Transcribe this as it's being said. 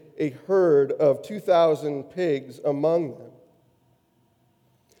a herd of 2,000 pigs among them.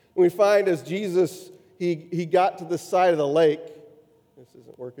 We find as Jesus, he got to the side of the lake. This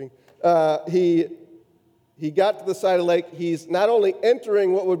isn't working. He got to the side of the lake. He's not only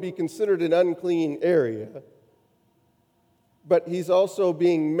entering what would be considered an unclean area, but he's also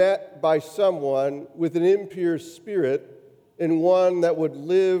being met by someone with an impure spirit and one that would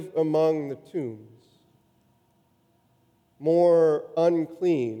live among the tombs. More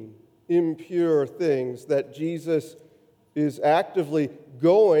unclean, impure things that Jesus is actively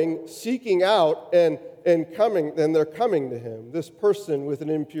going, seeking out, and coming, and they're coming to him. This person with an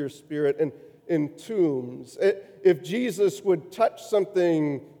impure spirit and in tombs. If Jesus would touch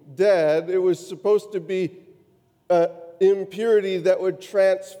something dead, it was supposed to be impurity that would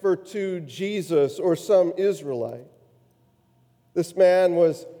transfer to Jesus or some Israelite. This man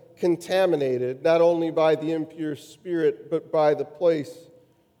was contaminated not only by the impure spirit, but by the place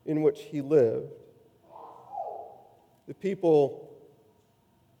in which he lived. The people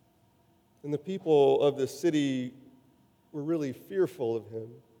of the city were really fearful of him.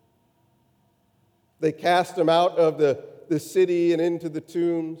 They cast him out of the city and into the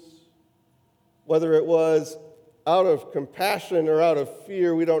tombs. Whether it was out of compassion or out of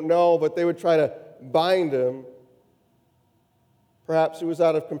fear, we don't know, but they would try to bind him. Perhaps it was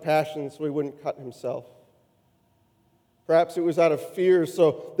out of compassion so he wouldn't cut himself. Perhaps it was out of fear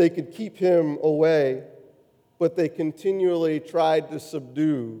so they could keep him away, but they continually tried to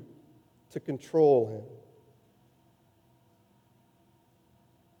subdue, to control him.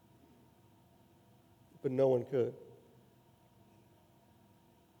 But no one could.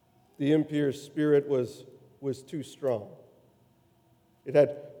 The impure spirit was too strong. It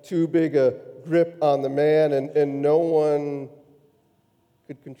had too big a grip on the man, and no one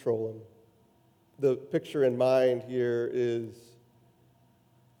could control him. The picture in mind here is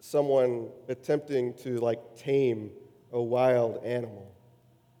someone attempting to tame a wild animal.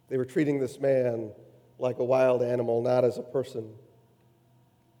 They were treating this man like a wild animal, not as a person.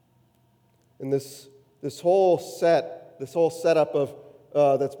 And this whole setup of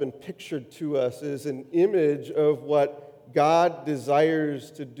that's been pictured to us is an image of what God desires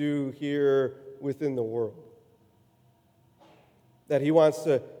to do here within the world. That he wants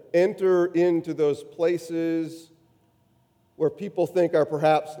to enter into those places where people think are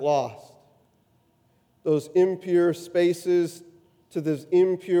perhaps lost. Those impure spaces, to those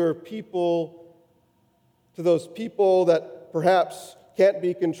impure people, to those people that perhaps can't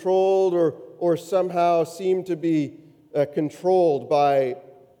be controlled or somehow seem to be controlled by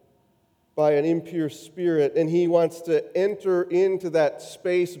an impure spirit. And he wants to enter into that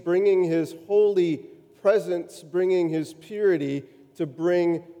space, bringing his holy presence, bringing his purity to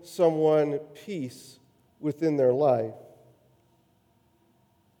bring someone peace within their life.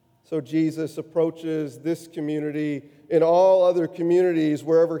 So Jesus approaches this community and all other communities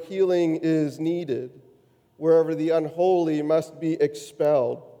wherever healing is needed, wherever the unholy must be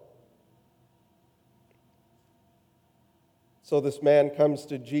expelled. So this man comes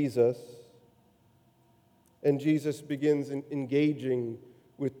to Jesus, and Jesus begins engaging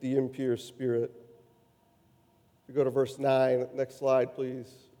with the impure spirit. We go to verse 9. Next slide,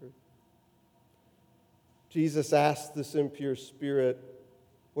 please. Jesus asked this impure spirit,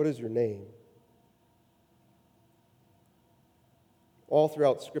 "What is your name?" All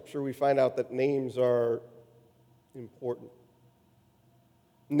throughout Scripture, we find out that names are important.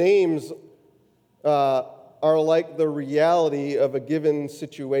 Names are like the reality of a given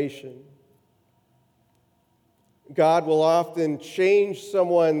situation. God will often change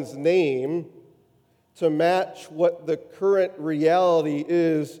someone's name to match what the current reality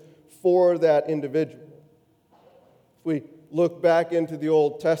is for that individual. If we look back into the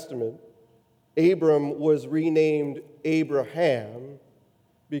Old Testament, Abram was renamed Abraham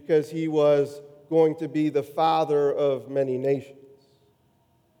because he was going to be the father of many nations.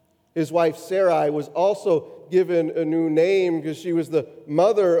 His wife Sarai was also given a new name because she was the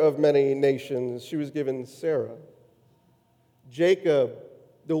mother of many nations. She was given Sarah. Jacob,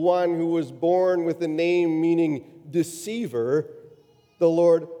 the one who was born with a name meaning deceiver, the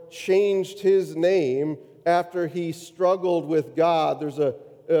Lord changed his name after he struggled with God. There's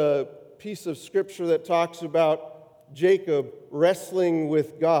a piece of scripture that talks about Jacob wrestling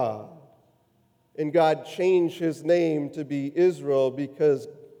with God. And God changed his name to be Israel because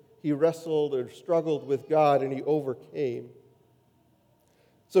he wrestled or struggled with God and he overcame.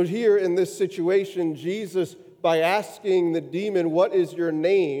 So here in this situation, Jesus, by asking the demon, "What is your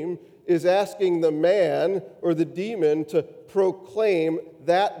name?" is asking the man or the demon to proclaim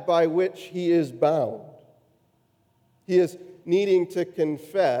that by which he is bound. He is needing to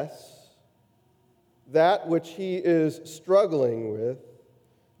confess that which he is struggling with,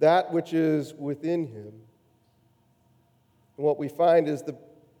 that which is within him. And what we find is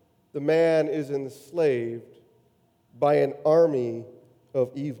the man is enslaved by an army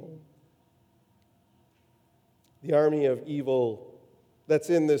of evil. The army of evil that's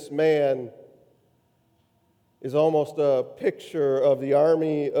in this man is almost a picture of the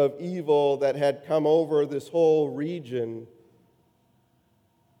army of evil that had come over this whole region.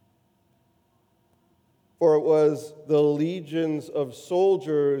 For it was the legions of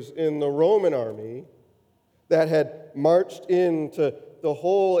soldiers in the Roman army that had marched into the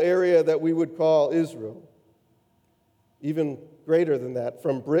whole area that we would call Israel. Even greater than that,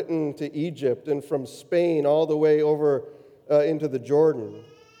 from Britain to Egypt and from Spain all the way over into the Jordan.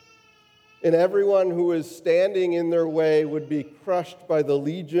 And everyone who was standing in their way would be crushed by the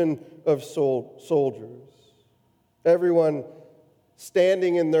legion of soldiers. Everyone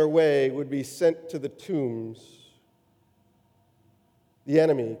standing in their way would be sent to the tombs. The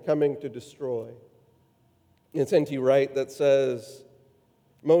enemy coming to destroy. It's N.T. Wright that says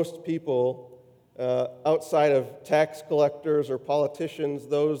most people outside of tax collectors or politicians,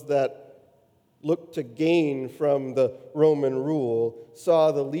 those that looked to gain from the Roman rule,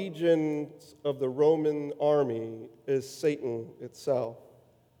 saw the legions of the Roman army as Satan itself.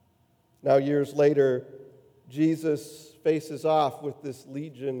 Now, years later, Jesus faces off with this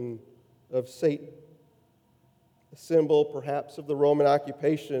legion of Satan, a symbol perhaps of the Roman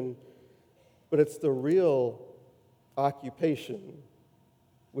occupation, but it's the real occupation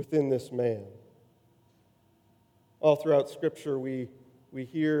within this man. All throughout Scripture, we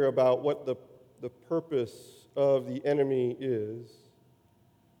hear about what the purpose of the enemy is.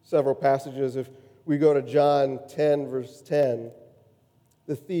 Several passages. If we go to John 10, verse 10,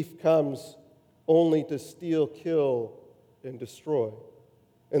 the thief comes only to steal, kill, and destroy.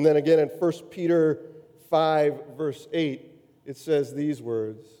 And then again in 1 Peter 5, verse 8, it says these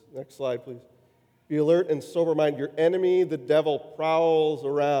words. Next slide, please. Be alert and sober-minded. Your enemy, the devil, prowls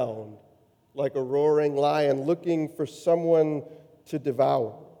around like a roaring lion looking for someone to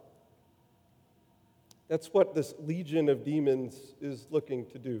devour. That's what this legion of demons is looking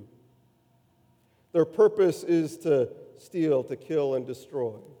to do. Their purpose is to steal, to kill, and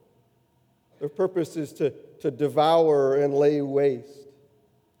destroy. Their purpose is to devour and lay waste.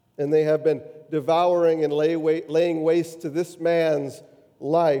 And they have been devouring and laying waste to this man's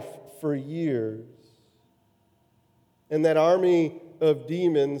life for years. And that army of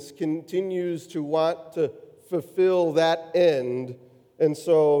demons continues to want to fulfill that end. And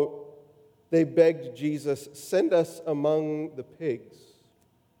so they begged Jesus, send us among the pigs.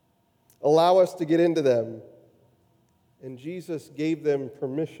 Allow us to get into them. And Jesus gave them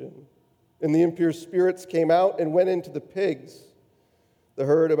permission. And the impure spirits came out and went into the pigs. The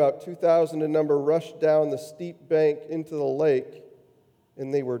herd, about 2,000 in number, rushed down the steep bank into the lake,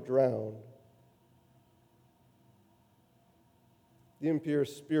 and they were drowned. The impure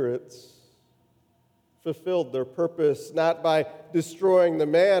spirits fulfilled their purpose not by destroying the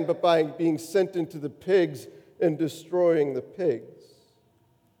man, but by being sent into the pigs and destroying the pigs.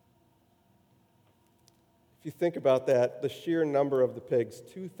 If you think about that, the sheer number of the pigs,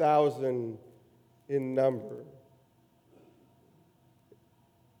 2,000 in number,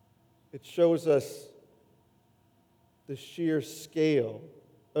 it shows us the sheer scale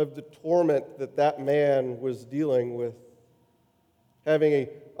of the torment that man was dealing with, having an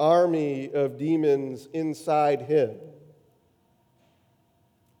army of demons inside him.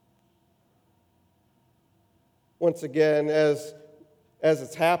 Once again, as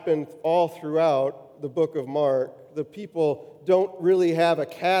it's happened all throughout the book of Mark, the people don't really have a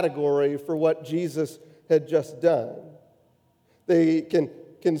category for what Jesus had just done. They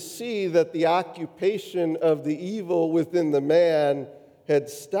can see that the occupation of the evil within the man had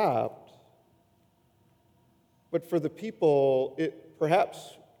stopped. But for the people, it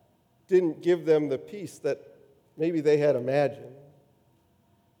perhaps didn't give them the peace that maybe they had imagined.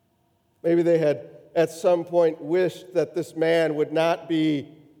 Maybe they had at some point wished that this man would not be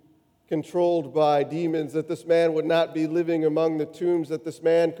controlled by demons, that this man would not be living among the tombs, that this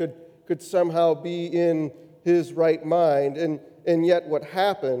man could somehow be in his right mind. And yet what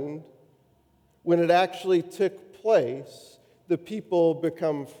happened, when it actually took place, the people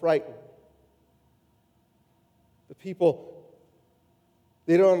become frightened. The people,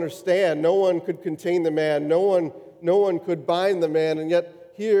 they don't understand. No one could contain the man. No one could bind the man. And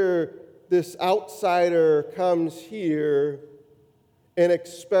yet here, this outsider comes here and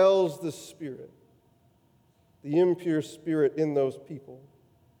expels the spirit, the impure spirit in those people.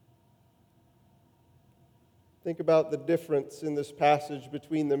 Think about the difference in this passage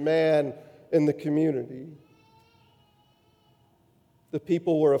between the man and the community. The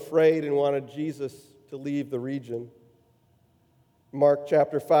people were afraid and wanted Jesus to leave the region. Mark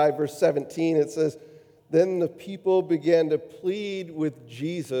chapter 5, verse 17, it says, "Then the people began to plead with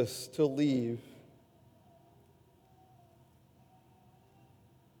Jesus to leave."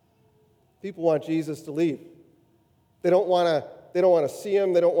 People want Jesus to leave. They don't want to see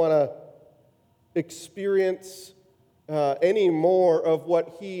him. They don't want to experience any more of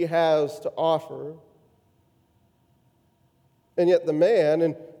what he has to offer. And yet the man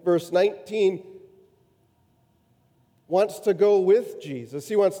in verse 19 wants to go with Jesus.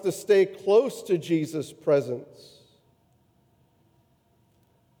 He wants to stay close to Jesus' presence.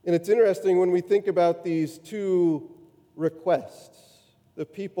 And it's interesting when we think about these two requests, the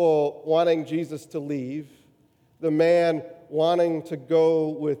people wanting Jesus to leave, the man wanting to go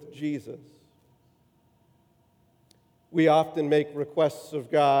with Jesus. We often make requests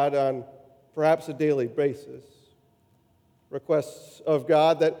of God on perhaps a daily basis, requests of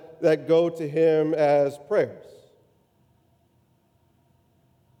God that go to him as prayers.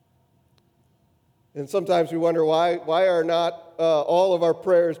 And sometimes we wonder why are not all of our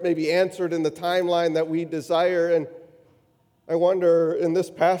prayers maybe answered in the timeline that we desire. And I wonder, in this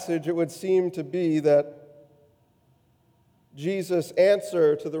passage, it would seem to be that Jesus'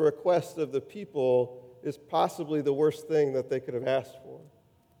 answer to the request of the people is possibly the worst thing that they could have asked for.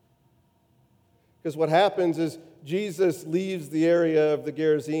 Because what happens is Jesus leaves the area of the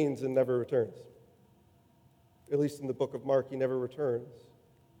Gerasenes and never returns. At least in the book of Mark, he never returns.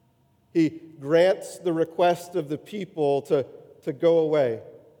 He grants the request of the people to go away.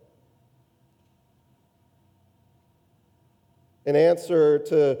 An answer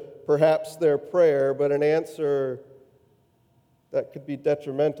to perhaps their prayer, but an answer that could be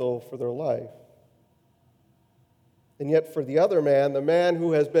detrimental for their life. And yet for the other man, the man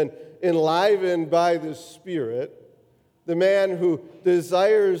who has been enlivened by the Spirit, the man who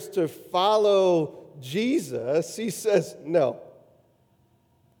desires to follow Jesus, he says no.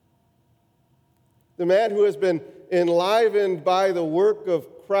 The man who has been enlivened by the work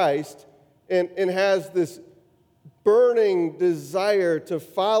of Christ and has this burning desire to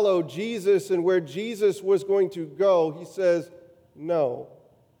follow Jesus and where Jesus was going to go, he says no.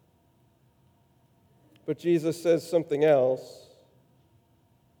 But Jesus says something else.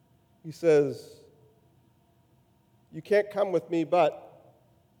 He says, "You can't come with me, but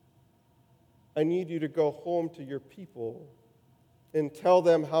I need you to go home to your people and tell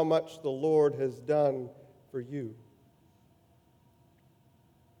them how much the Lord has done for you."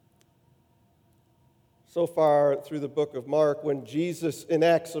 So far through the book of Mark, when Jesus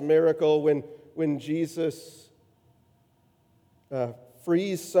enacts a miracle, when Jesus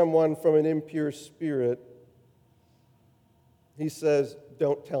frees someone from an impure spirit, he says,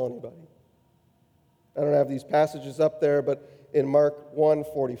 don't tell anybody. I don't have these passages up there, but in Mark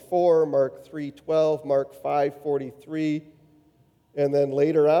 1:44, Mark 3:12, Mark 5:43, and then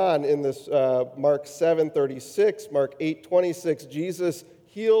later on in this Mark 7:36, Mark 8:26, Jesus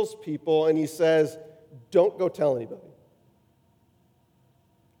heals people and he says, don't go tell anybody.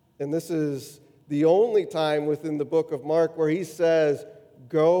 And this is the only time within the book of Mark where he says,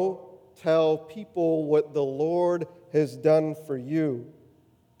 go tell people what the Lord has done for you.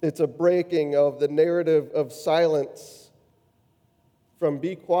 It's a breaking of the narrative of silence from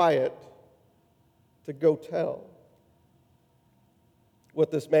be quiet to go tell.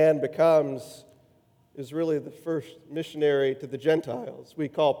 What this man becomes is really the first missionary to the Gentiles. We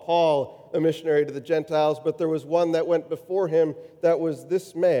call Paul a missionary to the Gentiles, but there was one that went before him that was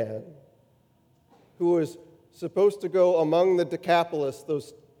this man who was supposed to go among the Decapolis,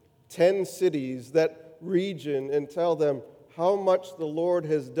 those 10 cities, that region, and tell them how much the Lord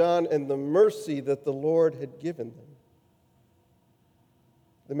has done and the mercy that the Lord had given them.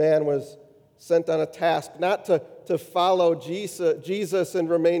 The man was sent on a task not to follow Jesus and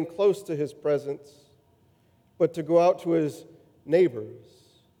remain close to his presence, but to go out to his neighbors,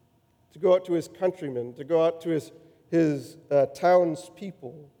 to go out to his countrymen, to go out to his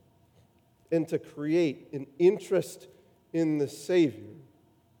townspeople, and to create an interest in the Savior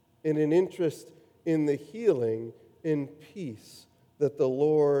and an interest in the healing and peace that the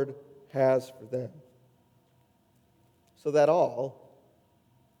Lord has for them. So that all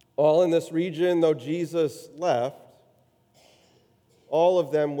in this region, though Jesus left, all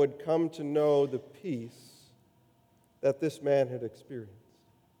of them would come to know the peace that this man had experienced.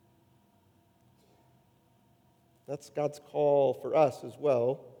 That's God's call for us as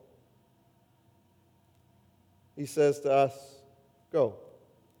well. He says to us, go.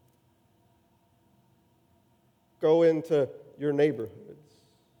 Go into your neighborhoods.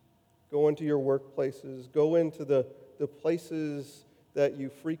 Go into your workplaces. Go into the places that you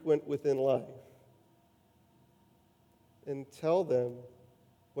frequent within life. And tell them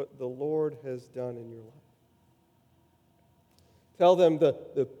what the Lord has done in your life. Tell them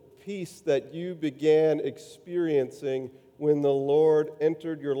the peace that you began experiencing when the Lord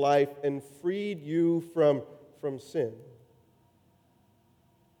entered your life and freed you from sin.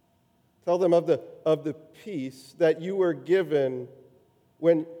 Tell them of the peace that you were given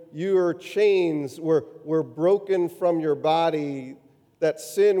when your chains were broken from your body, that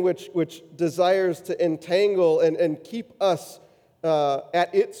sin which desires to entangle and keep us at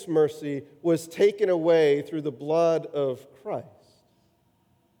its mercy was taken away through the blood of Christ.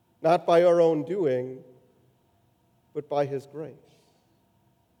 Not by our own doing, but by His grace.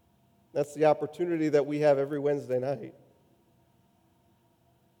 That's the opportunity that we have every Wednesday night.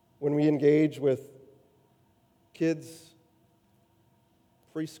 When we engage with kids,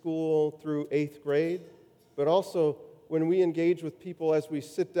 preschool through 8th grade, but also when we engage with people as we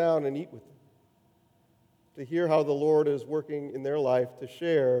sit down and eat with them, to hear how the Lord is working in their life, to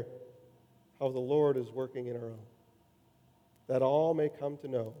share how the Lord is working in our own, that all may come to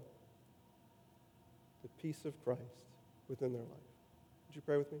know the peace of Christ within their life. Would you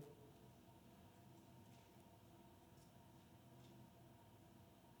pray with me?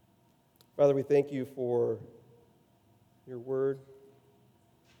 Father, we thank you for your word.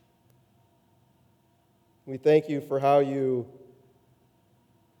 We thank you for how you,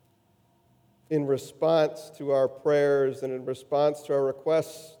 in response to our prayers and in response to our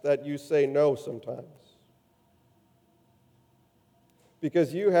requests, that you say no sometimes.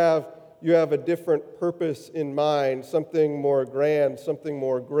 Because you have a different purpose in mind, something more grand, something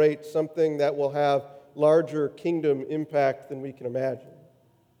more great, something that will have larger kingdom impact than we can imagine.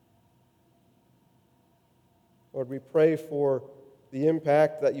 Lord, we pray for the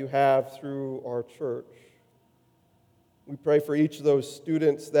impact that you have through our church. We pray for each of those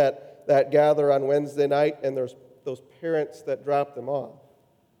students that gather on Wednesday night and there's those parents that drop them off.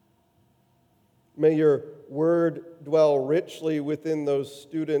 May your word dwell richly within those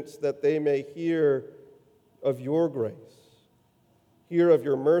students that they may hear of your grace, hear of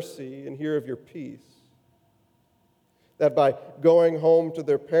your mercy, and hear of your peace. That by going home to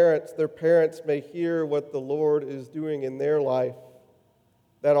their parents may hear what the Lord is doing in their life.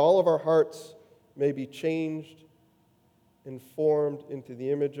 That all of our hearts may be changed and formed into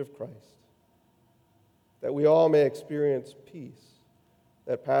the image of Christ. That we all may experience peace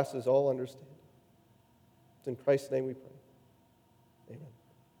that passes all understanding. It's in Christ's name we pray. Amen.